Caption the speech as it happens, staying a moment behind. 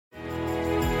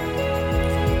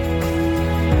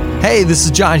Hey, this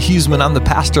is John Huseman. I'm the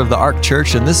pastor of the Ark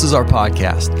Church, and this is our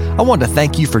podcast. I want to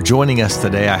thank you for joining us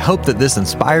today. I hope that this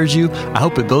inspires you. I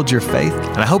hope it builds your faith,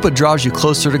 and I hope it draws you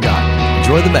closer to God.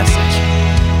 Enjoy the message.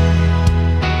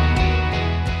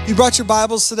 If you brought your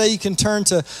Bibles today, you can turn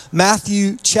to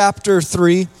Matthew chapter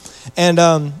 3. And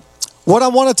what I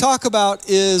want to talk about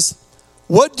is,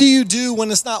 what do you do when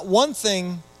it's not one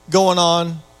thing going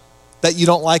on that you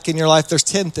don't like in your life? There's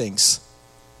 10 things.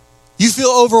 You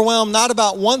feel overwhelmed not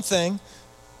about one thing,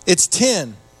 it's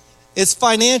 10. It's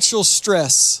financial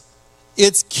stress.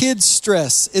 It's kids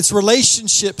stress. It's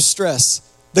relationship stress.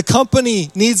 The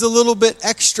company needs a little bit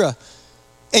extra.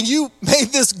 And you made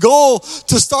this goal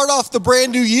to start off the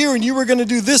brand new year and you were going to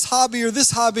do this hobby or this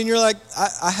hobby, and you're like,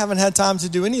 I haven't had time to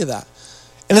do any of that.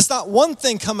 And it's not one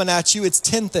thing coming at you, it's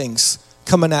 10 things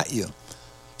coming at you.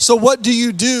 So what do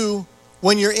you do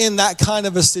when you're in that kind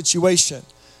of a situation?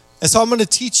 And so I'm going to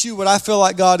teach you what I feel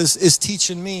like God is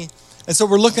teaching me. And so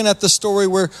we're looking at the story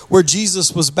where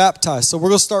Jesus was baptized. So we're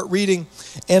going to start reading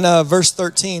in verse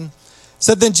 13. It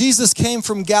said, "Then Jesus came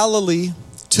from Galilee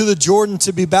to the Jordan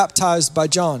to be baptized by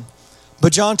John.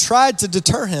 But John tried to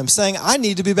deter him, saying, 'I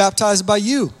need to be baptized by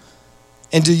you.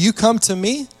 And do you come to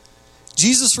me?'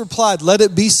 Jesus replied, 'Let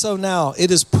it be so now. It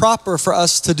is proper for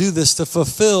us to do this to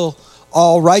fulfill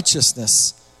all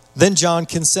righteousness.' Then John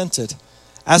consented.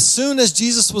 As soon as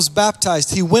Jesus was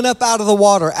baptized, he went up out of the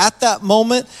water. At that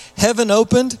moment, heaven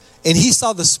opened, and he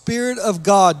saw the Spirit of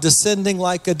God descending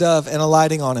like a dove and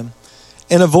alighting on him.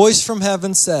 And a voice from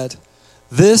heaven said,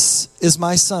 'This is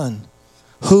my Son,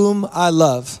 whom I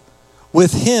love.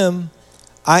 With him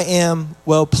I am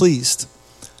well pleased.'"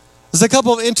 There's a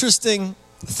couple of interesting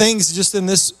things just in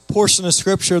this portion of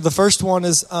Scripture. The first one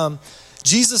is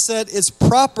Jesus said it's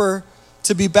proper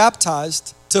to be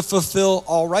baptized to fulfill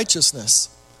all righteousness.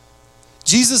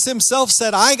 Jesus himself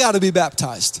said, I got to be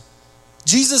baptized.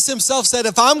 Jesus himself said,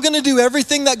 if I'm going to do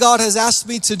everything that God has asked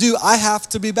me to do, I have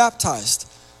to be baptized.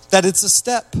 That it's a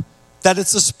step, that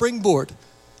it's a springboard.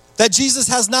 That Jesus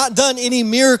has not done any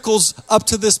miracles up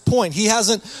to this point. He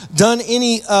hasn't done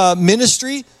any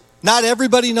ministry. Not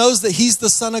everybody knows that he's the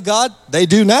Son of God. They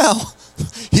do now.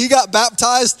 He got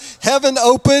baptized, heaven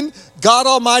opened. God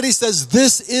Almighty says,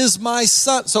 "This is my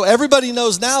Son." So everybody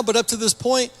knows now, but up to this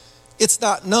point, it's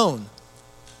not known.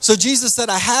 So Jesus said,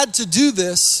 I had to do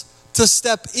this to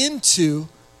step into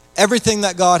everything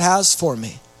that God has for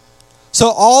me. So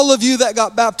all of you that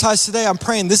got baptized today, I'm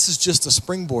praying this is just a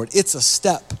springboard. It's a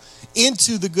step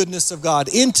into the goodness of God,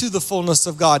 into the fullness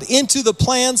of God, into the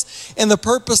plans and the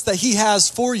purpose that he has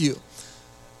for you.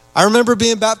 I remember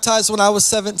being baptized when I was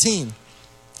 17.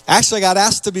 Actually, I got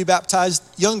asked to be baptized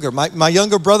younger. My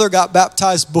younger brother got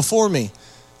baptized before me.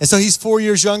 And so he's 4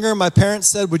 years younger. My parents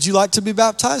said, would you like to be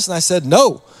baptized? And I said,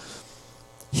 no.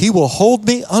 He will hold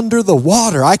me under the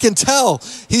water. I can tell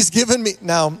he's given me.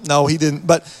 No, he didn't.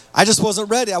 But I just wasn't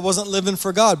ready. I wasn't living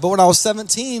for God. But when I was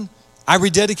 17, I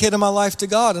rededicated my life to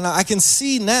God. And I can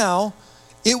see now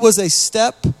it was a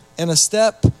step and a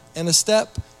step and a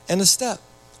step and a step.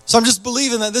 So I'm just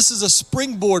believing that this is a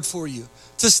springboard for you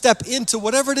to step into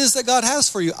whatever it is that God has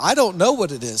for you. I don't know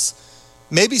what it is.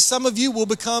 Maybe some of you will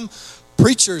become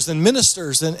preachers and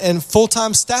ministers and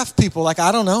full-time staff people. Like,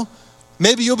 I don't know.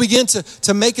 Maybe you'll begin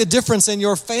to make a difference in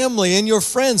your family, in your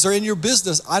friends, or in your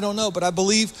business. I don't know. But I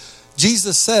believe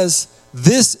Jesus says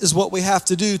this is what we have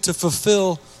to do to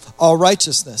fulfill all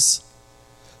righteousness.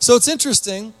 So it's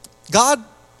interesting. God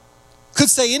could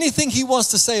say anything he wants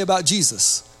to say about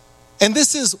Jesus. And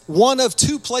this is one of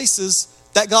two places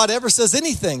that God ever says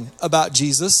anything about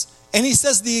Jesus, and he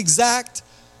says the exact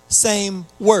same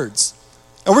words.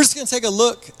 And we're just going to take a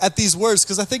look at these words,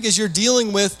 because I think as you're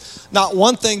dealing with not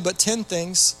one thing but 10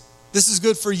 things, this is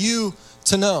good for you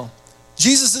to know.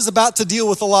 Jesus is about to deal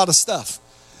with a lot of stuff.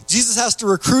 Jesus has to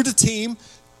recruit a team,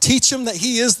 teach them that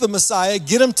he is the Messiah,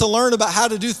 get them to learn about how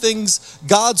to do things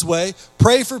God's way,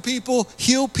 pray for people,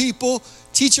 heal people,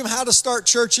 teach them how to start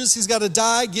churches. He's got to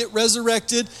die, get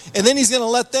resurrected, and then he's going to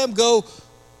let them go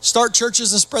start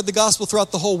churches and spread the gospel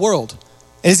throughout the whole world.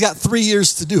 And he's got 3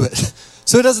 years to do it.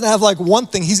 So he doesn't have like one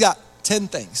thing. He's got 10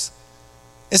 things.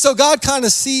 And so God kind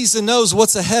of sees and knows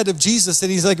what's ahead of Jesus.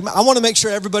 And he's like, I want to make sure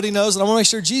everybody knows, and I want to make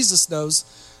sure Jesus knows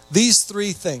these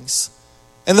 3 things.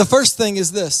 And the first thing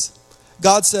is this.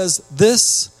 God says,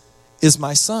 this is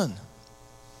my Son.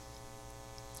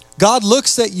 God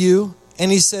looks at you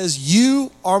and he says,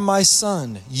 you are my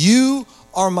son. You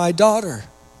are my daughter.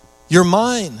 You're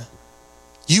mine.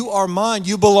 You are mine.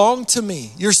 You belong to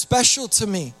me. You're special to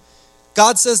me.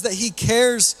 God says that he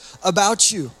cares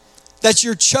about you, that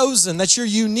you're chosen, that you're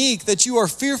unique, that you are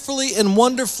fearfully and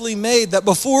wonderfully made, that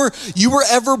before you were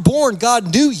ever born,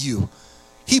 God knew you.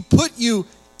 He put you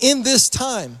in this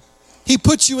time. He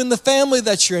put you in the family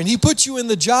that you're in. He put you in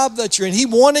the job that you're in. He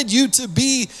wanted you to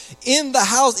be in the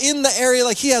house, in the area,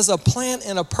 like he has a plan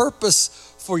and a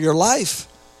purpose for your life.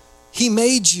 He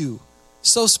made you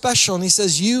so special, and he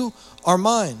says, you are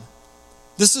mine.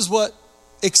 This is what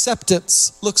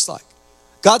acceptance looks like.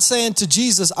 God's saying to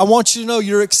Jesus, I want you to know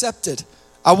you're accepted.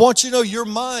 I want you to know you're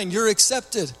mine, you're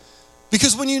accepted.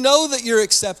 Because when you know that you're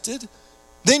accepted,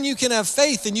 then you can have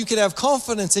faith and you can have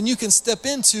confidence and you can step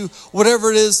into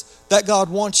whatever it is that God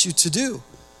wants you to do.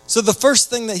 So the first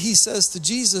thing that he says to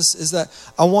Jesus is that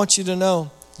I want you to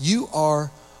know you are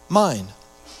mine.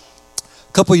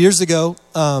 A couple years ago,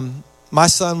 my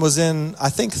son was in, I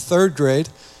think, 3rd grade,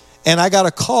 and I got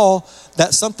a call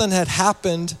that something had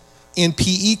happened in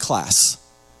PE class.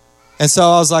 And so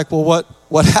I was like, well,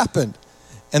 what happened?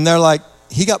 And they're like,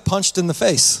 he got punched in the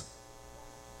face.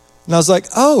 And I was like,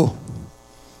 oh.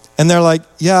 And they're like,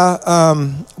 yeah,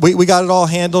 we got it all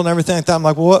handled and everything like that. I'm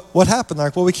like, well, what happened? They're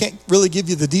like, well, we can't really give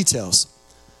you the details.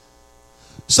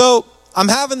 So I'm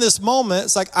having this moment.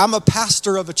 It's like, I'm a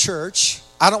pastor of a church.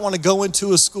 I don't want to go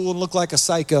into a school and look like a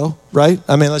psycho, right?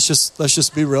 I mean, let's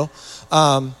just be real.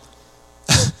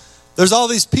 There's all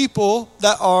these people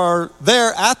that are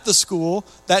there at the school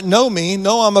that know me,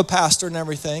 know I'm a pastor and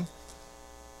everything.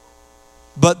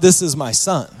 But this is my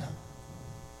son.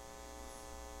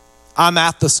 I'm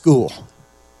at the school.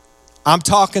 I'm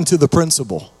talking to the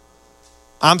principal.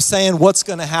 I'm saying what's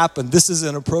going to happen. This is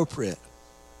inappropriate.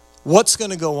 What's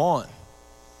going to go on?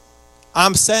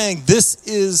 I'm saying this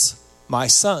is my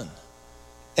son.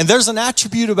 And there's an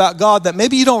attribute about God that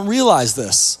maybe you don't realize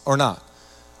this or not.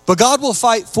 But God will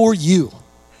fight for you.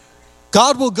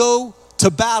 God will go to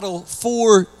battle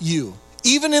for you.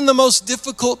 Even in the most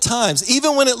difficult times,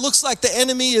 even when it looks like the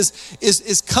enemy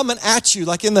is coming at you.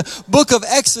 Like in the book of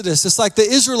Exodus, it's like the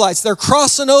Israelites, they're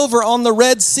crossing over on the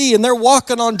Red Sea and they're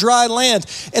walking on dry land.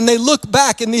 And they look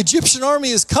back and the Egyptian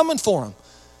army is coming for them.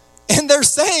 And they're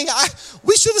saying,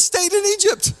 we should have stayed in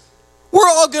Egypt. We're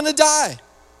all going to die.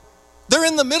 They're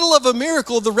in the middle of a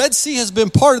miracle. The Red Sea has been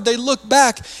parted. They look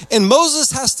back and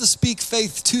Moses has to speak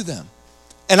faith to them.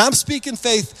 And I'm speaking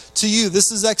faith to you. This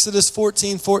is Exodus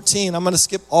 14:14. I'm going to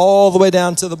skip all the way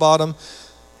down to the bottom.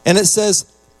 And it says,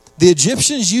 the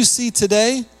Egyptians you see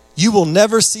today, you will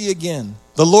never see again.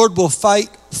 The Lord will fight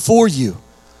for you.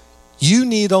 You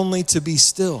need only to be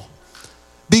still.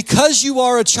 Because you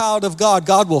are a child of God,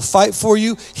 God will fight for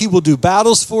you. He will do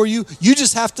battles for you. You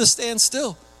just have to stand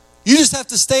still. You just have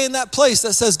to stay in that place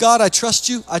that says, God, I trust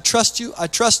you. I trust you. I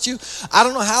trust you. I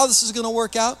don't know how this is going to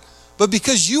work out. But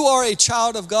because you are a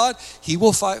child of God, he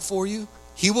will fight for you.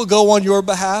 He will go on your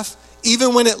behalf.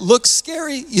 Even when it looks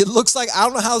scary, it looks like, I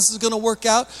don't know how this is going to work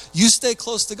out. You stay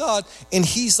close to God. And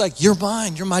he's like, you're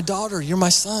mine. You're my daughter. You're my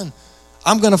son.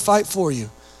 I'm going to fight for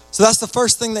you. So that's the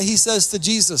first thing that he says to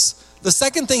Jesus. The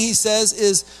second thing he says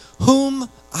is, whom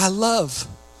I love.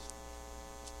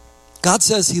 God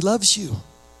says he loves you.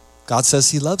 God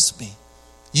says he loves me.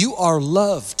 You are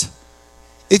loved.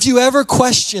 If you ever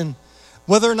question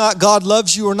whether or not God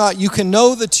loves you or not, you can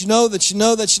know that you know that you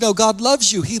know that you know God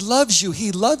loves you. He loves you.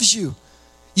 He loves you.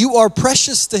 You are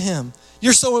precious to him.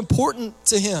 You're so important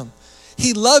to him.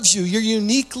 He loves you. You're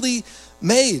uniquely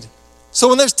made. So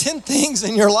when there's 10 things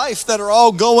in your life that are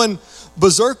all going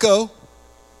berserko,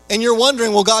 and you're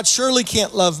wondering, well, God surely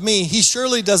can't love me. He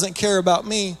surely doesn't care about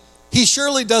me. He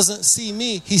surely doesn't see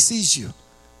me. He sees you.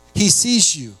 He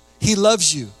sees you. He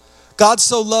loves you. God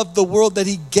so loved the world that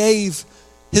he gave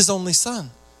his only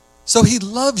son. So he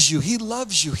loves you. He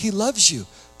loves you. He loves you.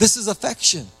 This is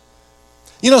affection.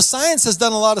 You know, science has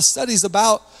done a lot of studies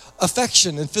about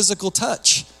affection and physical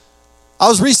touch. I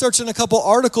was researching a couple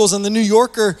articles and the New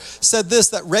Yorker said this,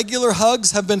 that regular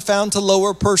hugs have been found to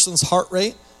lower a person's heart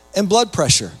rate and blood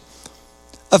pressure.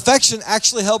 Affection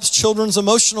actually helps children's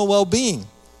emotional well-being.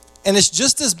 And it's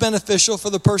just as beneficial for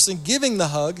the person giving the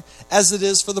hug as it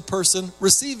is for the person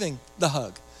receiving the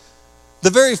hug. The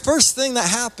very first thing that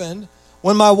happened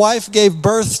when my wife gave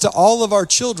birth to all of our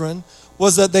children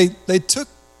was that they took,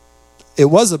 it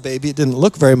was a baby, it didn't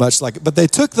look very much like it, but they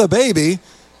took the baby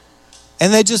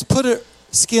and they just put it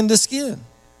skin to skin.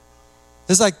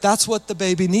 It's like, that's what the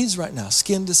baby needs right now,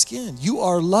 skin to skin. You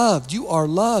are loved, you are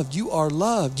loved, you are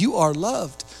loved, you are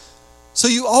loved. So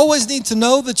you always need to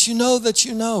know that you know that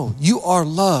you know. You are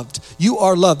loved, you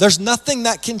are loved. There's nothing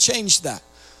that can change that.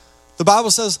 The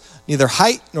Bible says neither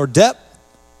height nor depth,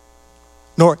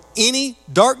 nor any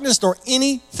darkness, nor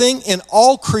anything in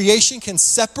all creation can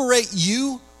separate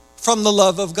you from the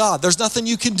love of God. There's nothing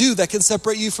you can do that can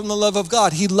separate you from the love of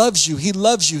God. He loves you, he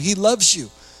loves you, he loves you.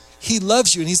 He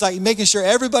loves you. And he's like making sure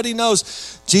everybody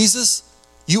knows, Jesus,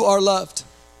 you are loved.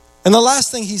 And the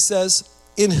last thing he says,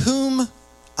 in whom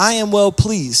I am well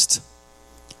pleased.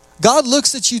 God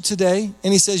looks at you today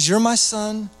and he says, you're my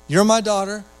son, you're my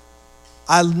daughter.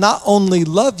 I not only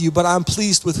love you, but I'm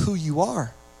pleased with who you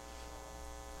are.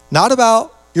 Not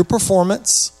about your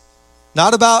performance,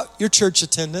 not about your church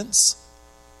attendance,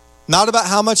 not about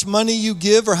how much money you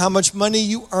give or how much money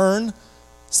you earn.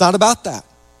 It's not about that.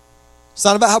 It's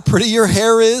not about how pretty your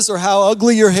hair is or how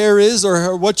ugly your hair is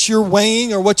or what you're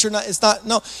weighing or what you're not. It's not,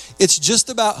 no, it's just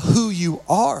about who you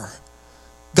are.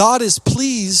 God is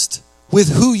pleased with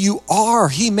who you are.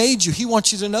 He made you. He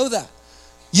wants you to know that.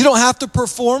 You don't have to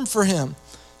perform for him.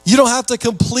 You don't have to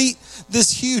complete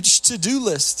this huge to-do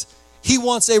list. He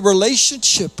wants a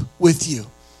relationship with you.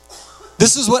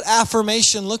 This is what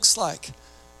affirmation looks like.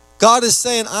 God is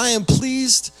saying, I am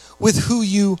pleased with who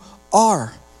you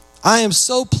are. I am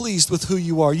so pleased with who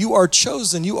you are. You are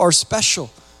chosen. You are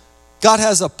special. God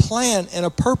has a plan and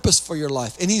a purpose for your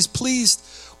life, and he's pleased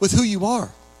with who you are.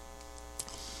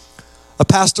 A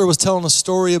pastor was telling a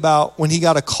story about when he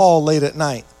got a call late at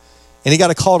night. And he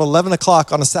got a call at 11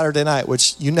 o'clock on a Saturday night,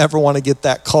 which you never want to get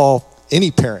that call.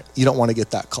 Any parent, you don't want to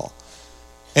get that call.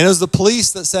 And it was the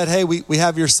police that said, hey, we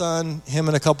have your son, him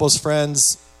and a couple of his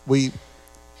friends.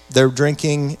 They're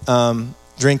drinking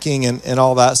and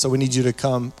all that, so we need you to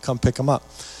come pick him up.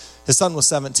 His son was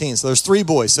 17, so there's 3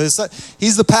 boys. So his son,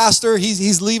 he's the pastor,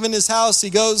 he's leaving his house, he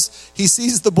goes, he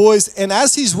sees the boys, and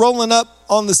as he's rolling up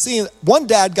on the scene, one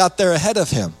dad got there ahead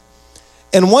of him.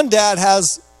 And one dad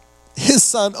has his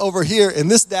son over here, and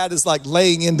this dad is like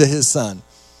laying into his son,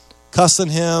 cussing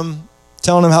him,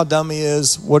 telling him how dumb he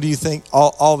is, what do you think,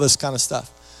 all this kind of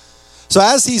stuff. So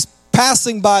as he's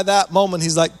passing by that moment,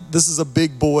 he's like, this is a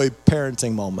big boy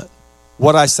parenting moment.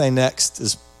 What I say next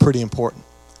is pretty important.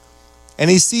 And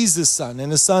he sees his son,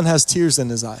 and his son has tears in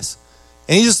his eyes.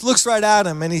 And he just looks right at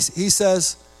him, and he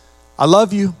says, I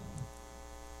love you.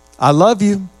 I love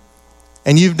you.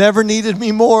 And you've never needed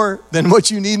me more than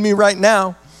what you need me right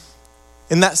now.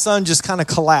 And that son just kind of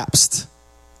collapsed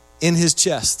in his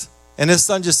chest. And his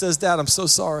son just says, Dad, I'm so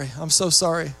sorry. I'm so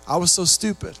sorry. I was so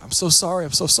stupid. I'm so sorry.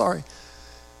 I'm so sorry.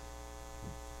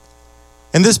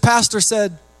 And this pastor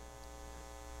said,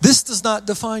 this does not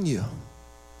define you.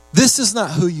 This is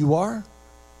not who you are.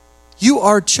 You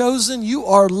are chosen. You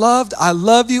are loved. I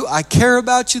love you. I care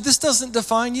about you. This doesn't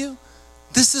define you.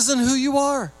 This isn't who you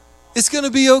are. It's going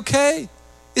to be okay.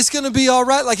 It's going to be all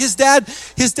right. Like his dad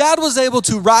was able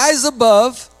to rise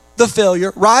above the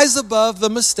failure, rise above the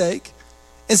mistake,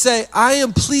 and say, I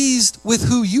am pleased with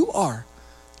who you are.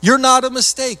 You're not a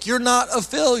mistake. You're not a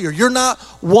failure. You're not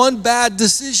one bad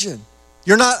decision.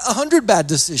 You're not 100 bad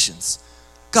decisions.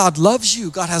 God loves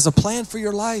you. God has a plan for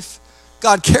your life.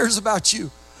 God cares about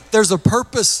you. There's a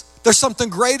purpose. There's something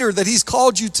greater that he's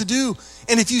called you to do.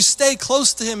 And if you stay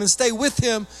close to him and stay with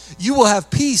him, you will have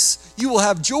peace. You will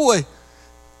have joy.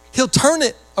 He'll turn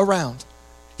it around.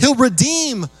 He'll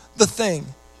redeem the thing.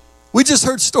 We just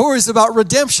heard stories about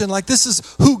redemption. Like this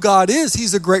is who God is.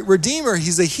 He's a great redeemer.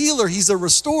 He's a healer. He's a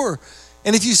restorer.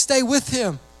 And if you stay with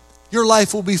him, your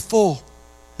life will be full.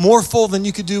 More full than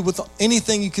you could do with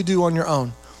anything you could do on your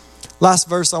own. Last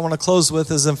verse I want to close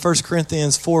with is in 1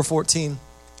 Corinthians 4:14.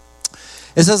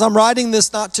 It says, I'm writing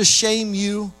this not to shame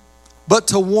you, but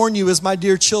to warn you as my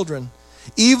dear children.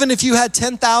 Even if you had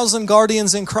 10,000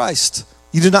 guardians in Christ,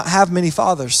 you do not have many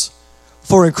fathers.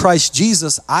 For in Christ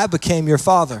Jesus, I became your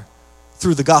father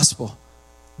through the gospel.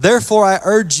 Therefore, I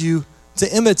urge you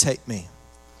to imitate me.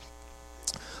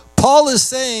 Paul is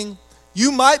saying,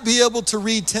 you might be able to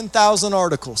read 10,000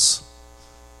 articles.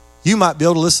 You might be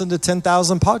able to listen to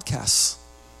 10,000 podcasts.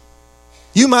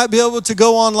 You might be able to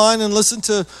go online and listen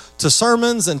to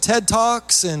sermons and TED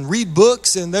Talks and read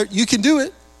books, and you can do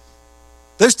it.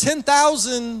 There's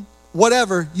 10,000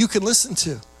 whatever you can listen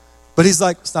to. But he's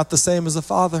like, it's not the same as a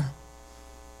father.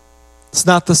 It's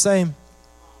not the same.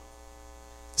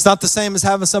 It's not the same as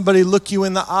having somebody look you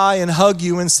in the eye and hug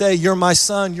you and say, you're my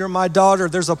son, you're my daughter.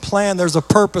 There's a plan, there's a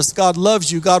purpose. God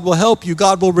loves you. God will help you.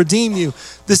 God will redeem you.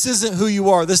 This isn't who you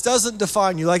are. This doesn't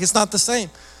define you. Like it's not the same.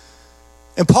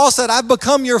 And Paul said, I've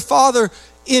become your father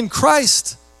in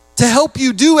Christ to help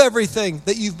you do everything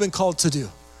that you've been called to do.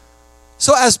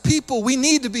 So as people, we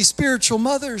need to be spiritual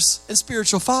mothers and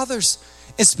spiritual fathers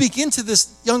and speak into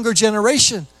this younger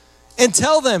generation and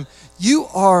tell them, you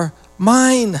are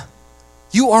mine.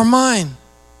 You are mine.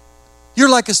 You're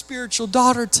like a spiritual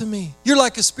daughter to me. You're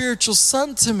like a spiritual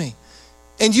son to me.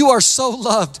 And you are so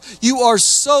loved. You are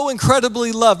so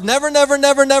incredibly loved. Never, never,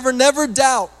 never, never, never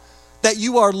doubt that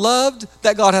you are loved,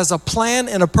 that God has a plan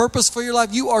and a purpose for your life.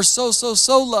 You are so, so,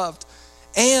 so loved.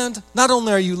 And not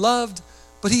only are you loved,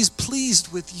 but he's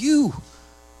pleased with you,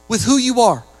 with who you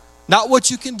are. Not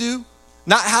what you can do,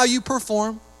 not how you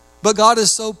perform, but God is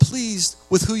so pleased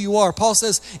with who you are. Paul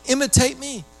says, imitate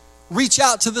me. Reach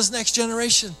out to this next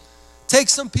generation. Take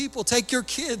some people, take your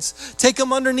kids, take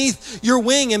them underneath your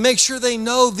wing and make sure they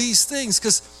know these things,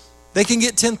 because they can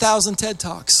get 10,000 TED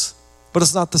Talks, but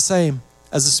it's not the same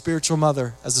as a spiritual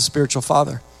mother, as a spiritual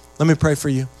father. Let me pray for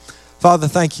you. Father,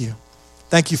 thank you.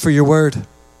 Thank you for your word.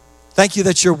 Thank you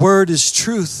that your word is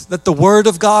truth, that the word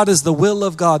of God is the will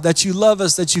of God, that you love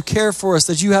us, that you care for us,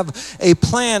 that you have a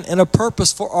plan and a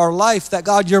purpose for our life, that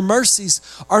God, your mercies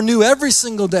are new every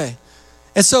single day.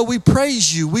 And so we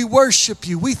praise you, we worship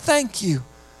you, we thank you.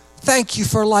 Thank you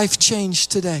for life change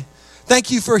today. Thank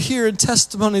you for hearing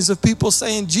testimonies of people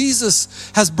saying,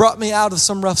 Jesus has brought me out of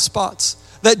some rough spots.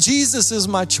 That Jesus is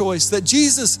my choice. That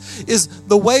Jesus is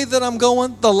the way that I'm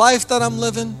going, the life that I'm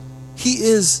living. He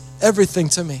is everything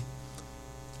to me.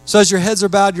 So as your heads are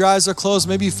bowed, your eyes are closed,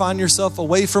 maybe you find yourself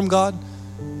away from God.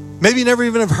 Maybe you never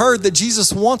even have heard that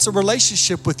Jesus wants a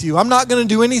relationship with you. I'm not going to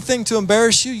do anything to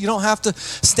embarrass you. You don't have to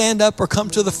stand up or come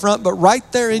to the front, but right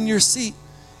there in your seat,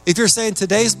 if you're saying,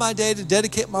 today's my day to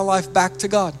dedicate my life back to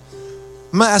God,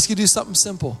 I'm going to ask you to do something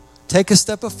simple. Take a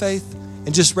step of faith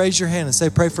and just raise your hand and say,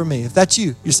 pray for me. If that's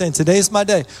you, you're saying, today's my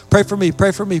day. Pray for me,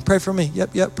 pray for me, pray for me.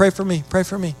 Yep, pray for me, pray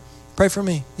for me, pray for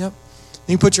me. Yep.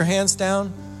 You can put your hands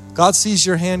down. God sees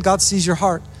your hand. God sees your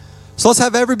heart. So let's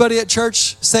have everybody at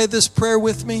church say this prayer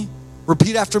with me.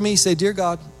 Repeat after me. Say, dear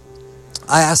God,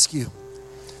 I ask you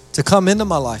to come into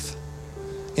my life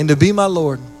and to be my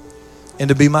Lord and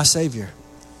to be my Savior.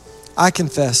 I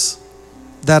confess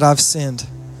that I've sinned,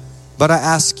 but I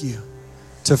ask you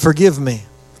to forgive me,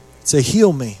 to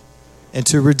heal me, and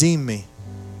to redeem me.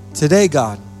 Today,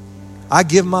 God, I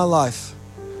give my life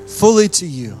fully to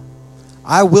you.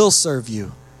 I will serve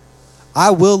you.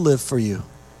 I will live for you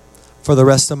for the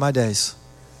rest of my days.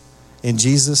 In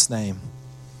Jesus' name,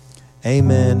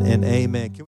 amen and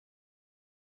amen.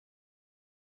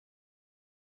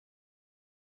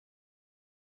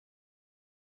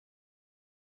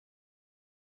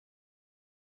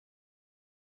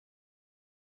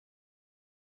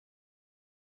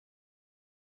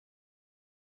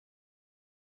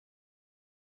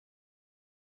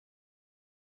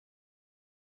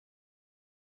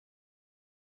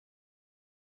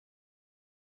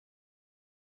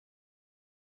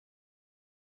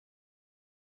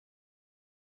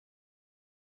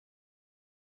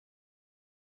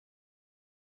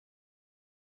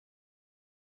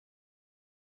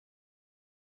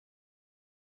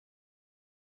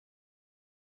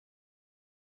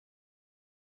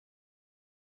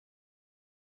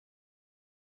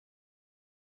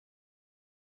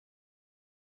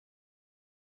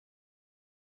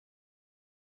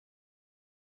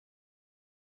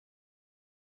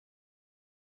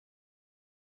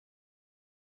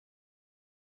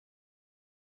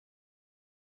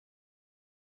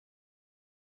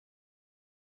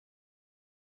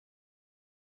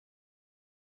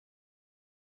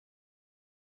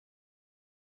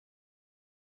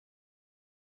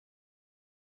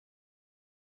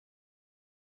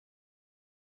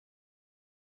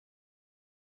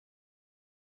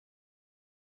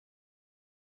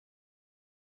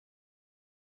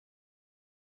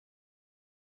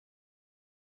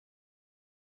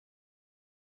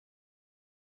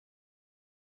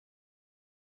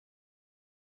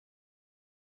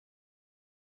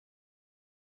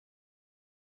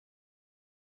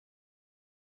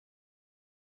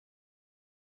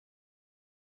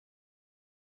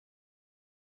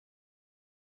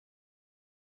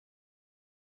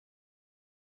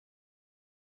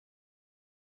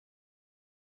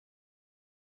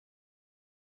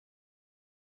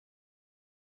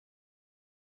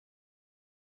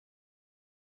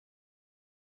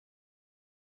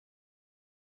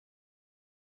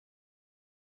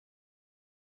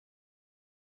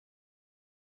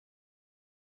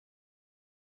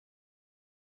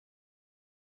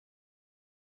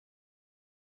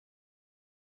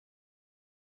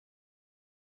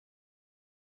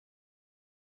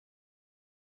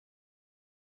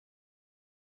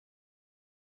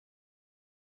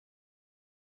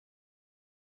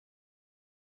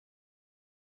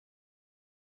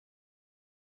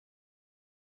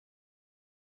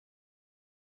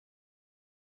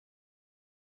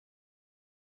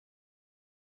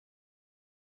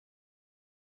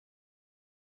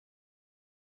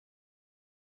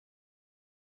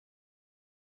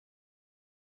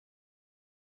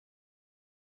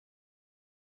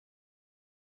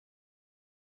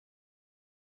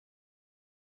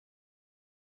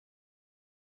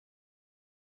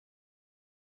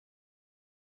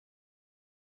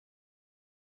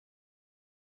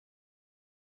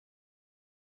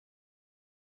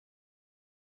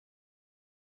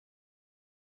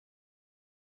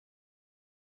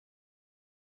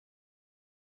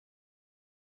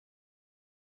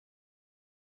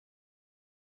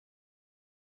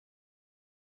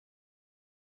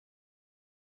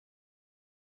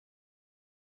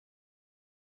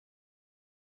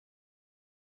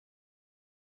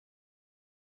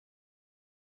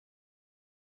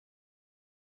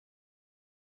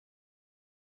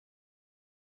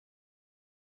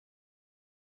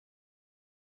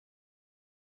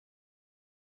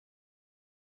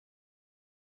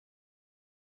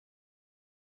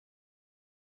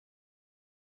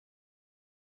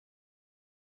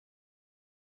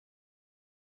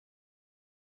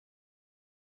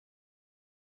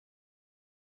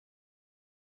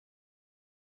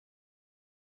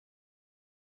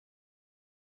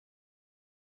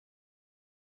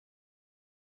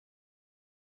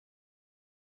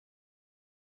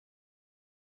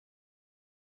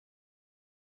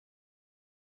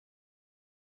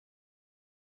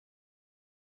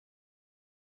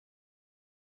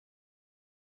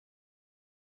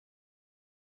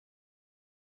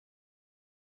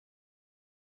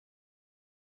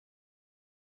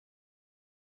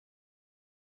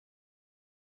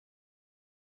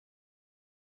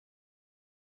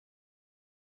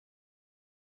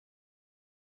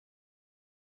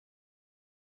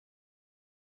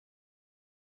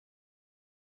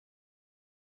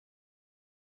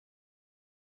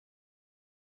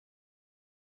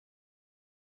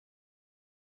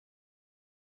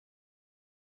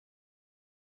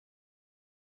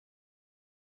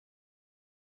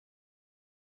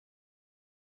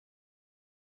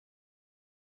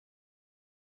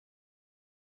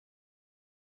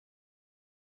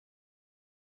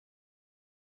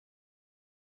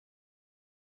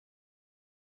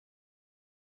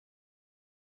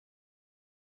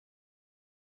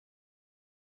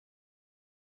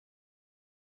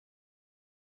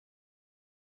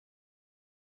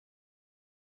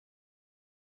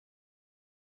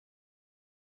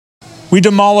 We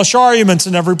demolish arguments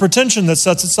and every pretension that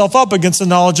sets itself up against the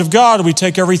knowledge of God. We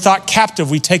take every thought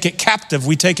captive. We take it captive.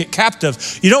 We take it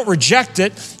captive. You don't reject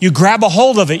it. You grab a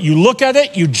hold of it. You look at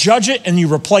it, you judge it, and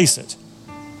you replace it.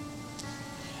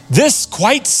 This,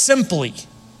 quite simply,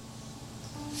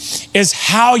 is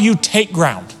how you take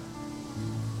ground.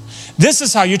 This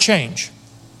is how you change.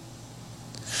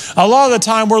 A lot of the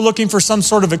time we're looking for some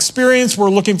sort of experience. We're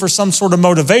looking for some sort of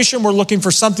motivation. We're looking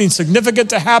for something significant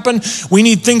to happen. We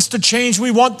need things to change.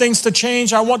 We want things to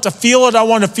change. I want to feel it. I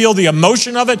want to feel the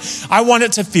emotion of it. I want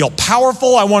it to feel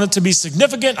powerful. I want it to be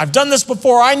significant. I've done this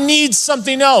before. I need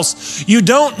something else. You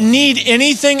don't need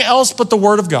anything else but the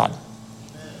Word of God.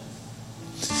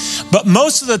 But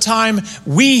most of the time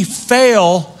we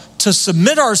fail to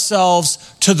submit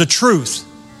ourselves to the truth.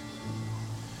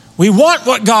 We want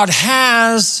what God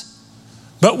has,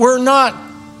 but we're not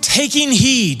taking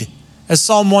heed. As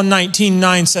Psalm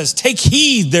 119:9 says, take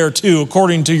heed thereto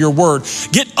according to your word.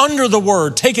 Get under the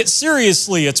word. Take it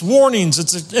seriously. Its warnings,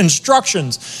 its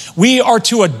instructions. We are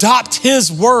to adopt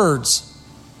his words.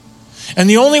 And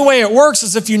the only way it works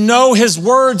is if you know his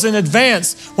words in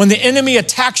advance. When the enemy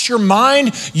attacks your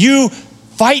mind, you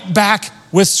fight back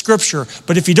with Scripture.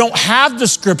 But if you don't have the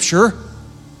Scripture,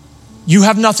 you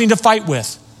have nothing to fight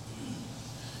with.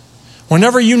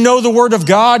 Whenever you know the Word of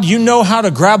God, you know how to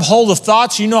grab hold of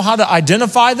thoughts, you know how to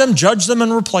identify them, judge them,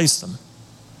 and replace them.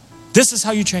 This is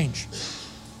how you change.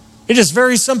 It is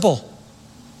very simple.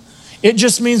 It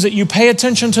just means that you pay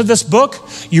attention to this book,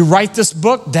 you write this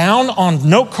book down on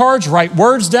note cards, write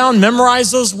words down,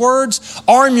 memorize those words,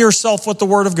 arm yourself with the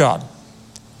Word of God.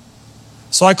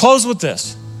 So I close with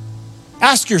this.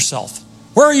 Ask yourself,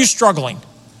 where are you struggling?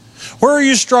 Where are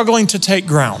you struggling to take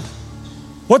ground?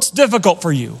 What's difficult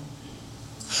for you?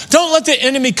 Don't let the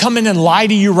enemy come in and lie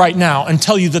to you right now and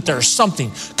tell you that there's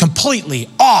something completely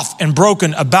off and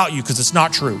broken about you, because it's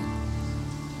not true.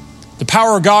 The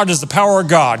power of God is the power of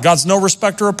God. God's no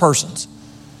respecter of persons.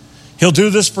 He'll do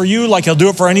this for you like he'll do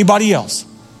it for anybody else.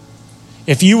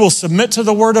 If you will submit to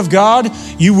the Word of God,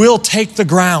 you will take the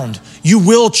ground. You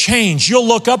will change. You'll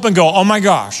look up and go, oh my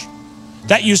gosh,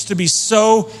 that used to be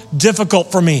so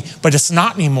difficult for me, but it's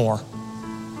not anymore.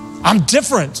 I'm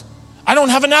different. I don't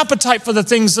have an appetite for the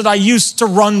things that I used to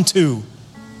run to.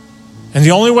 And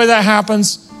the only way that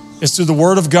happens is through the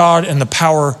Word of God and the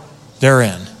power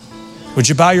therein. Would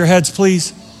you bow your heads,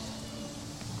 please?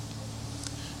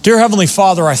 Dear Heavenly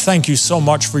Father, I thank you so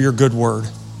much for your good word.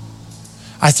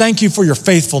 I thank you for your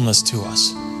faithfulness to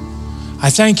us. I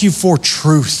thank you for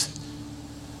truth.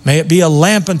 May it be a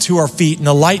lamp unto our feet and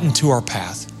a light unto our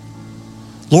path.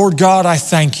 Lord God, I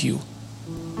thank you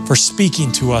for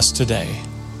speaking to us today.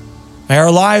 May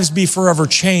our lives be forever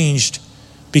changed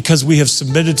because we have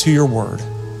submitted to your word.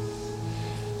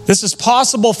 This is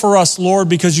possible for us, Lord,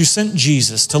 because you sent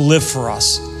Jesus to live for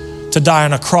us, to die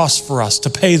on a cross for us, to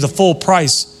pay the full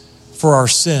price for our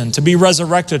sin, to be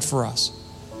resurrected for us.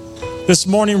 This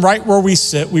morning, right where we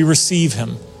sit, we receive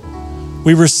him.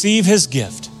 We receive his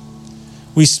gift.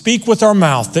 We speak with our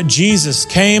mouth that Jesus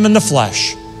came in the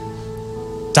flesh,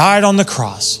 died on the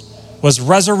cross, was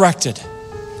resurrected.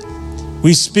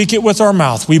 We speak it with our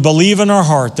mouth. We believe in our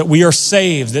heart that we are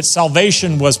saved, that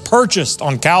salvation was purchased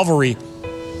on Calvary,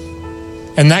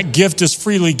 and that gift is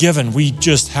freely given. We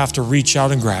just have to reach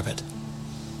out and grab it.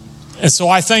 And so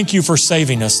I thank you for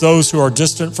saving us. Those who are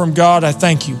distant from God, I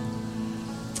thank you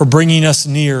for bringing us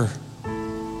near.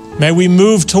 May we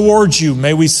move towards you.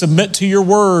 May we submit to your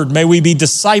word. May we be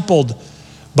discipled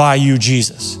by you,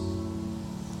 Jesus.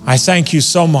 I thank you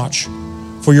so much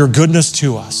for your goodness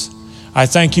to us. I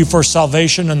thank you for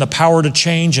salvation and the power to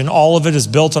change, and all of it is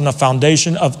built on a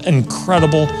foundation of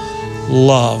incredible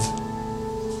love.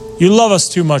 You love us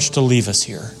too much to leave us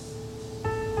here.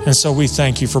 And so we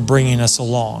thank you for bringing us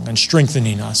along and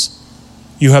strengthening us.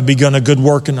 You have begun a good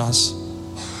work in us,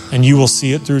 and you will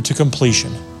see it through to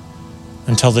completion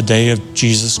until the day of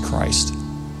Jesus Christ.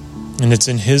 And it's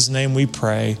in his name we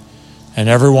pray. And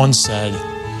everyone said,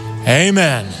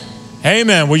 amen.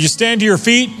 Amen. Will you stand to your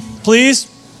feet, please?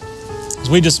 As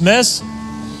we dismiss,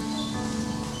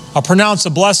 I'll pronounce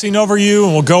a blessing over you,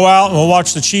 and we'll go out and we'll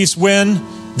watch the Chiefs win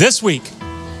this week.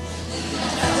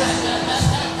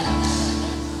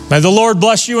 May the Lord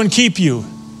bless you and keep you.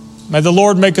 May the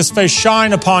Lord make his face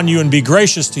shine upon you and be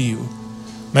gracious to you.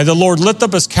 May the Lord lift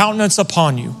up his countenance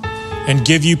upon you and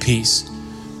give you peace.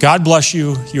 God bless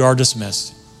you. You are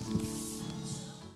dismissed.